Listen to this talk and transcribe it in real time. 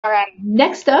All right.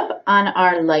 Next up on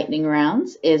our lightning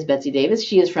rounds is Betsy Davis.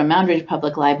 She is from Moundridge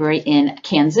Public Library in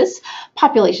Kansas.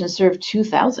 Population served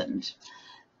 2,000.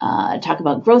 Talk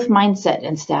about growth mindset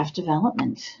and staff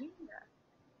development.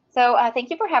 So thank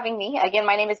you for having me. Again,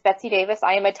 my name is Betsy Davis.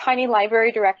 I am a tiny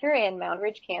library director in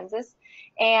Moundridge, Kansas.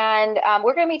 And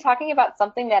we're going to be talking about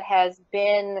something that has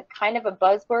been kind of a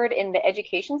buzzword in the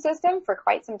education system for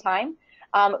quite some time,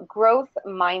 growth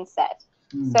mindset.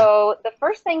 So the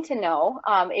first thing to know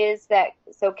is that,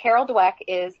 so Carol Dweck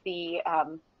is the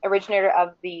originator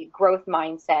of the growth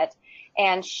mindset,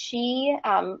 and she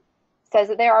says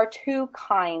that there are two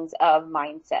kinds of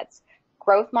mindsets,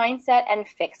 growth mindset and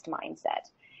fixed mindset.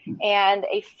 And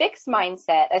a fixed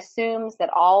mindset assumes that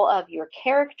all of your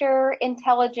character,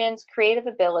 intelligence, creative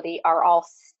ability are all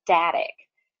static.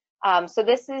 So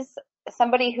this is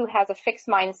somebody who has a fixed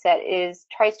mindset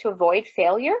tries to avoid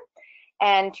failure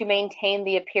and to maintain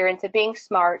the appearance of being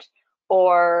smart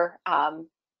or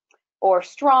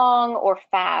strong or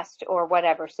fast or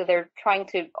whatever. So they're trying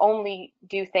to only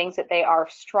do things that they are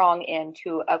strong in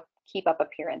to keep up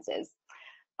appearances.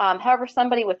 However,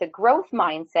 somebody with a growth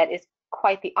mindset is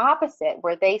quite the opposite,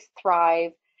 where they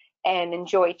thrive and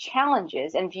enjoy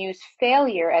challenges and views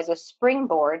failure as a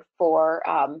springboard for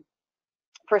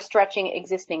stretching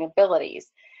existing abilities.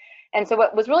 And so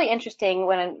what was really interesting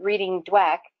when I'm reading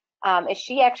Dweck is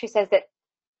she actually says that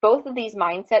both of these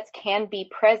mindsets can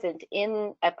be present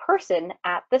in a person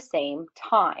at the same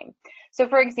time. So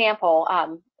for example,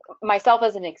 myself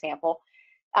as an example,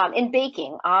 in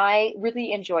baking, I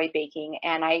really enjoy baking,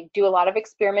 and I do a lot of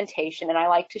experimentation, and I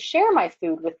like to share my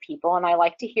food with people, and I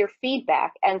like to hear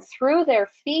feedback. And through their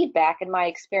feedback and my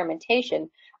experimentation,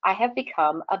 I have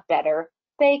become a better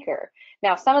baker.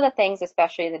 Now, some of the things,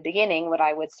 especially in the beginning, what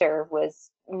I would serve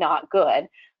was not good,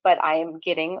 but I am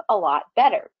getting a lot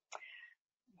better.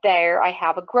 There, I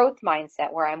have a growth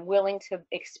mindset where I'm willing to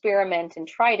experiment and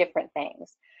try different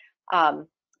things.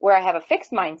 Where I have a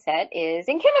fixed mindset is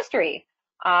in chemistry.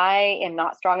 I am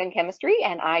not strong in chemistry,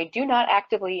 and I do not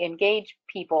actively engage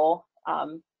people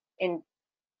in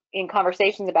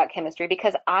conversations about chemistry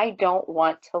because I don't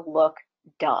want to look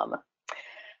dumb.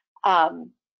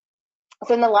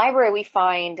 So in the library, we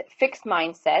find fixed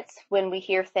mindsets when we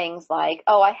hear things like,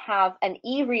 oh, I have an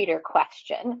e-reader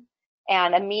question.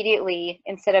 And immediately,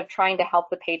 instead of trying to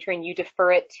help the patron, you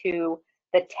defer it to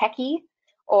the techie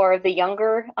or the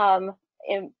younger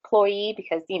employee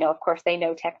because, you know, of course, they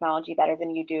know technology better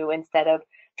than you do, instead of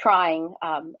trying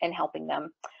and helping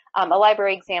them. A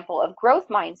library example of growth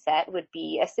mindset would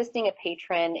be assisting a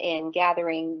patron in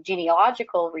gathering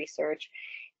genealogical research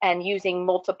and using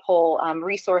multiple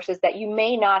resources that you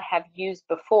may not have used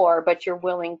before, but you're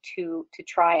willing to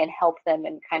try and help them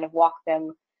and kind of walk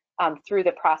them through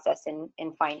the process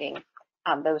in finding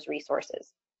those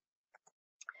resources.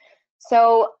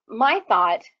 So my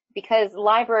thought, because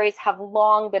libraries have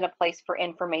long been a place for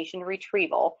information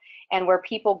retrieval and where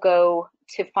people go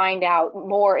to find out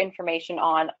more information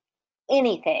on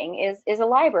anything is a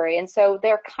library. And so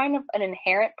they're kind of an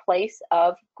inherent place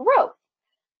of growth.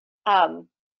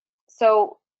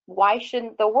 So why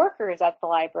shouldn't the workers at the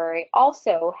library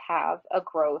also have a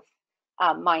growth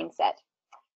mindset?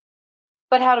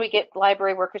 But how do we get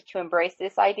library workers to embrace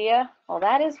this idea? Well,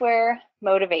 that is where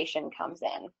motivation comes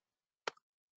in.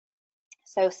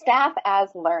 So staff as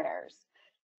learners.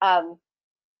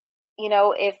 You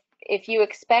know, if you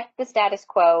expect the status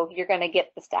quo, you're going to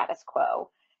get the status quo.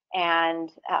 And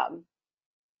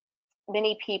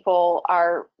many people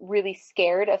are really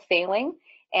scared of failing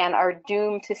and are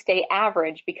doomed to stay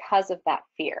average because of that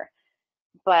fear.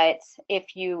 But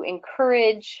if you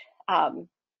encourage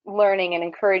learning and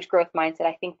encourage growth mindset,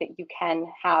 I think that you can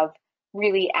have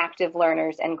really active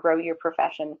learners and grow your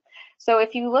profession. So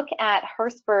if you look at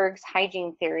Herzberg's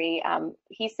hygiene theory,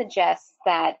 he suggests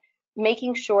that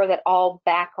making sure that all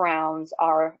backgrounds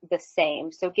are the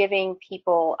same. So giving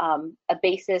people a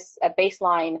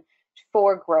baseline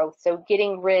for growth. So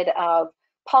getting rid of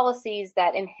policies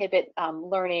that inhibit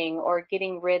learning, or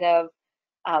getting rid of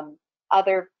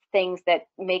other things that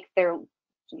make their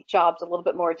jobs a little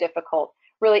bit more difficult.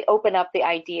 Really open up the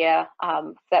idea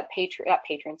that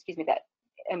that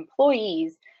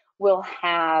employees will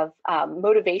have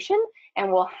motivation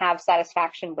and will have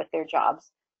satisfaction with their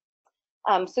jobs.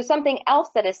 So something else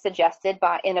that is suggested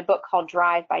in a book called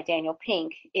Drive by Daniel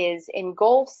Pink is in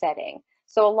goal setting.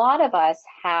 So a lot of us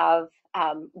have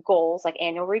goals like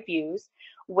annual reviews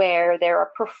where there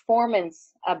are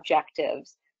performance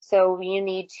objectives. So you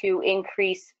need to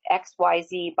increase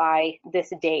XYZ by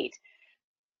this date.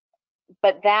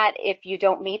 But that, if you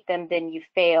don't meet them, then you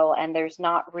fail, and there's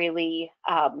not really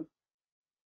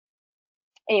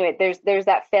anyway, there's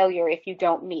that failure if you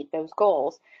don't meet those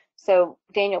goals. So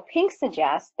Daniel Pink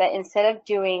suggests that instead of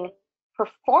doing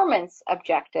performance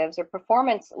objectives or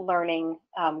performance learning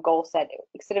goal setting,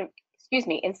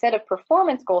 instead of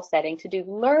performance goal setting, to do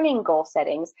learning goal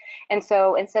settings. And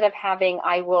so instead of having,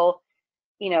 I will,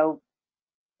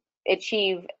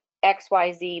 achieve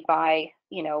XYZ by,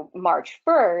 March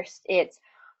 1st, it's,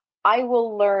 I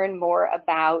will learn more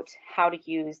about how to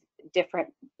use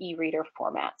different e-reader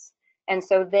formats. And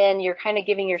so then you're kind of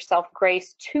giving yourself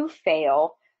grace to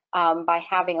fail by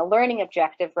having a learning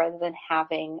objective rather than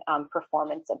having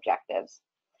performance objectives.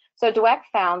 So Dweck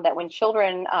found that when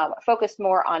children focus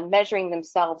more on measuring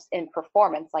themselves in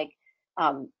performance, like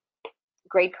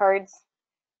grade cards,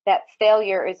 that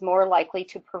failure is more likely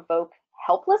to provoke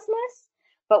helplessness.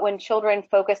 But when children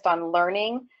focused on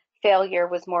learning, failure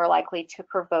was more likely to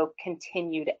provoke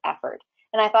continued effort.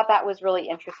 And I thought that was really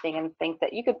interesting, and think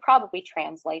that you could probably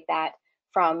translate that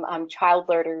from child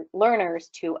learners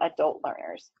to adult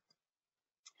learners.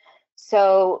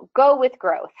 So go with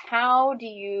growth. How do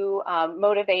you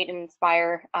motivate and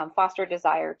inspire, foster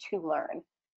desire to learn?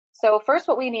 So first,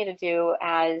 what we need to do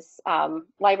as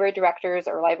library directors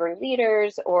or library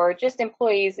leaders or just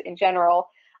employees in general,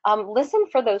 listen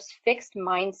for those fixed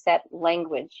mindset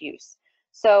language use.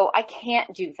 So I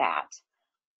can't do that.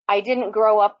 I didn't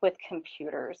grow up with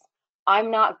computers.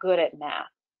 I'm not good at math.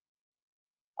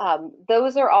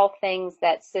 Those are all things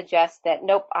that suggest that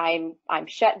nope, I'm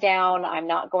shut down. I'm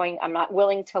not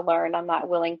willing to learn. I'm not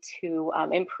willing to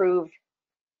improve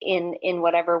in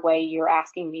whatever way you're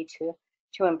asking me to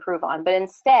improve on. But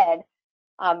instead,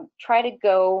 try to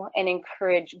go and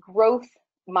encourage growth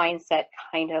mindset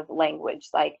kind of language.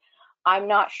 Like, I'm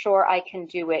not sure I can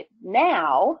do it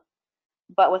now,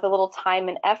 but with a little time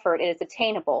and effort, it is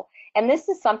attainable. And this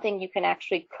is something you can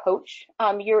actually coach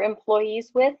your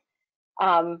employees with,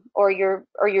 or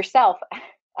yourself.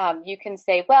 You can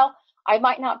say, well, I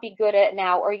might not be good at it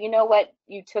now, or you know what,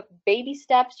 you took baby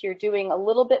steps, you're doing a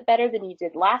little bit better than you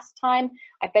did last time.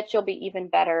 I bet you'll be even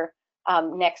better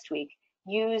next week.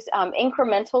 Use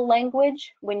incremental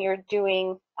language when you're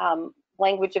doing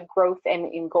language of growth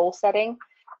and in goal setting.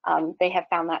 They have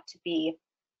found that to be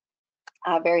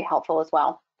very helpful as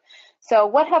well. So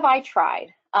what have I tried?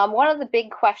 One of the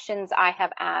big questions I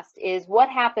have asked is, what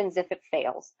happens if it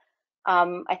fails?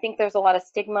 I think there's a lot of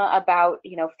stigma about,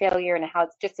 failure and how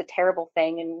it's just a terrible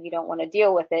thing and you don't want to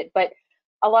deal with it. But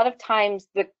a lot of times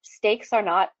the stakes are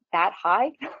not that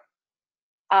high.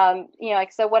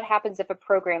 So what happens if a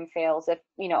program fails? If,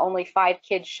 only 5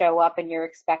 kids show up and you're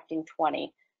expecting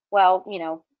 20? Well,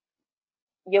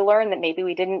 you learn that maybe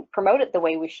we didn't promote it the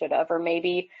way we should have, or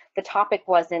maybe the topic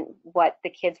wasn't what the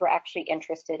kids were actually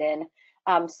interested in.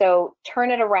 So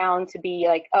turn it around to be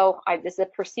like, oh, this is a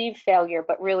perceived failure,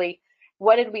 but really,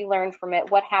 what did we learn from it?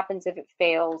 What happens if it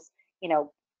fails?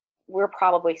 We're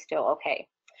probably still okay.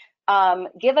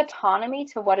 Give autonomy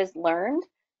to what is learned.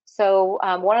 So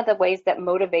one of the things that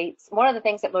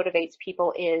motivates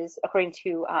people is, according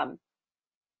to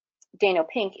Daniel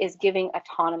Pink, is giving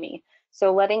autonomy.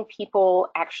 So letting people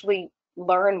actually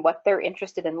learn what they're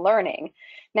interested in learning.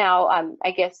 Now,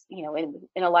 I guess, in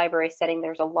a library setting,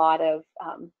 there's a lot of,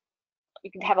 you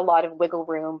can have a lot of wiggle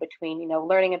room between,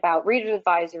 learning about reader's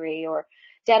advisory or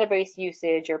database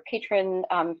usage or patron,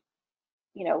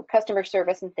 customer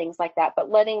service and things like that, but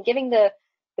giving the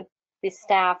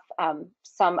staff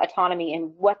some autonomy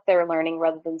in what they're learning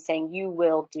rather than saying, you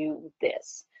will do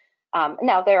this.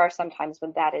 Now, there are some times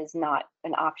when that is not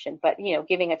an option, but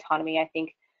giving autonomy, I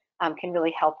think, can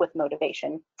really help with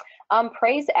motivation.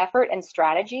 Praise effort and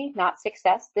strategy, not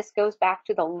success. This goes back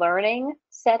to the learning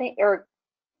setting or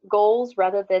goals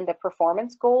rather than the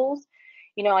performance goals.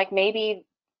 Like maybe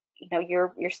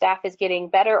your staff is getting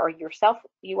better, or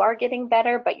you are getting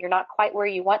better, but you're not quite where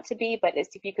you want to be. But if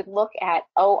you could look at,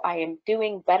 oh, I am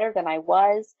doing better than I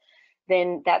was,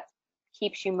 then that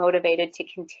keeps you motivated to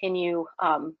continue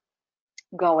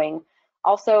going.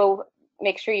 Also,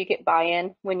 make sure you get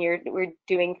buy-in when we're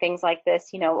doing things like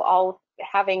this. All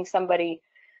having somebody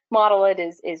model it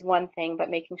is one thing,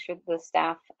 but making sure the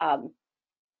staff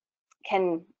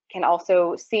can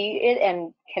also see it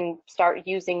and can start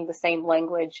using the same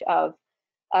language of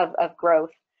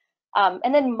growth.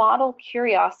 And then model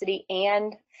curiosity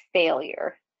and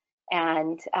failure.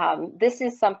 And this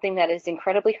is something that is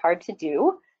incredibly hard to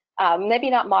do. Maybe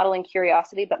not modeling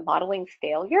curiosity, but modeling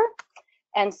failure.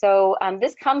 And so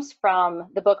this comes from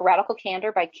the book Radical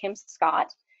Candor by Kim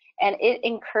Scott, and she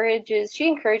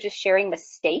encourages sharing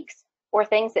mistakes or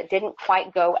things that didn't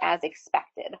quite go as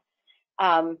expected.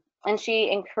 And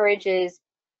she encourages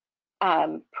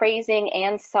praising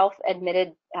and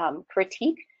self-admitted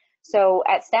critique. So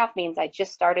at staff meetings, I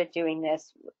just started doing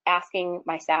this, asking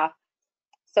my staff,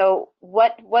 so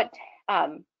what went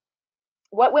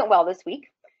well this week,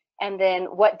 and then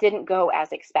what didn't go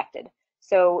as expected.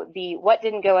 So the what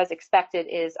didn't go as expected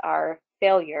is our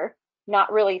failure,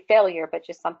 not really failure, but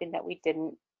just something that we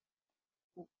didn't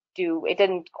do. It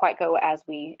didn't quite go as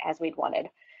we'd wanted.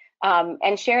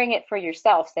 And sharing it for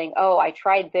yourself, saying, oh, I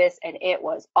tried this and it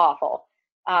was awful.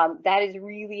 That is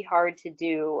really hard to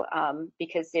do,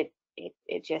 because it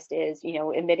just is, you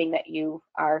know, admitting that you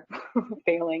are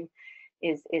failing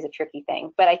is a tricky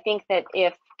thing. But I think that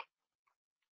if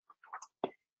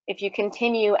you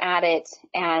continue at it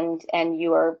and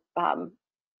you are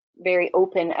very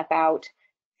open about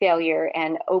failure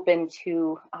and open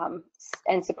to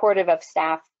and supportive of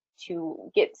staff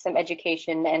to get some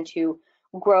education and to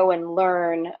grow and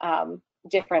learn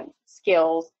different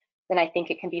skills, then I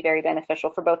think it can be very beneficial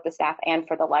for both the staff and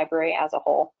for the library as a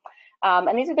whole.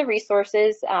 And these are the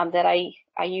resources that I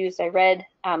used. I read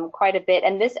quite a bit,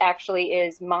 and this actually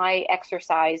is my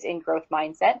exercise in growth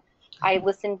mindset. I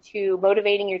listened to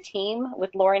Motivating Your Team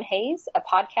with Lauren Hayes, a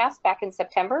podcast back in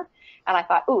September, and I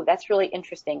thought, ooh, that's really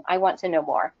interesting. I want to know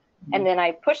more. And then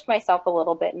I pushed myself a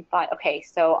little bit and thought, okay,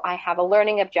 so I have a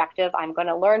learning objective. I'm going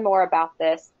to learn more about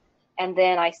this. And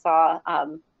then I saw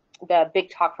the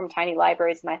Big Talk from Tiny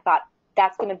Libraries, and I thought,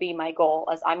 that's going to be my goal,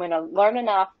 is I'm going to learn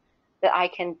enough that I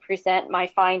can present my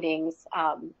findings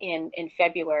in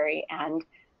February. And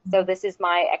so this is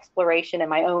my exploration and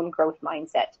my own growth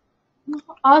mindset.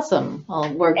 Awesome.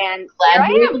 Well, we're and glad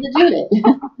you're able to do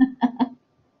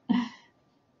it.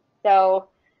 So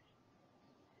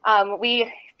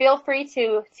we feel free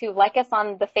to like us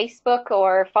on the Facebook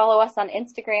or follow us on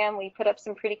Instagram. We put up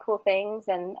some pretty cool things,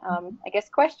 and I guess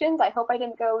questions. I hope I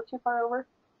didn't go too far over.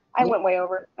 I went way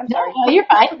over. I'm sorry. No, you're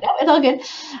fine. No, it's all good.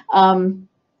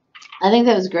 I think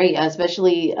that was great,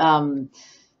 especially going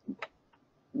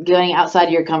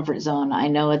outside your comfort zone. I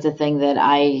know it's a thing that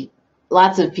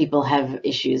lots of people have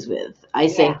issues with. I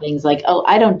say things like, "Oh,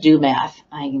 I don't do math."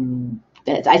 You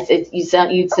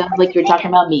sound like you're talking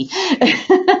about me.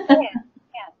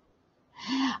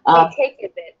 It takes a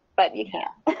bit, but you can.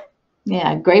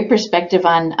 Yeah, great perspective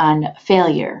on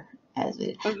failure.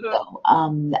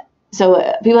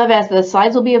 So people have asked, the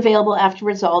slides will be available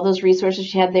afterwards. So all those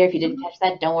resources you had there, if you didn't catch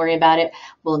that, don't worry about it.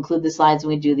 We'll include the slides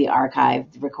when we do the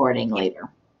archived recording later.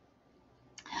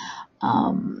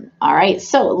 All right,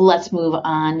 so let's move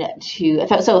on to,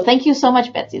 so thank you so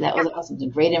much, Betsy. That was awesome. Some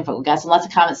great info. We got lots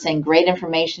of comments saying great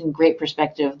information, great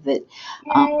perspective, that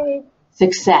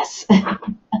success.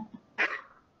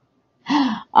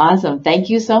 Awesome. Thank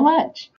you so much.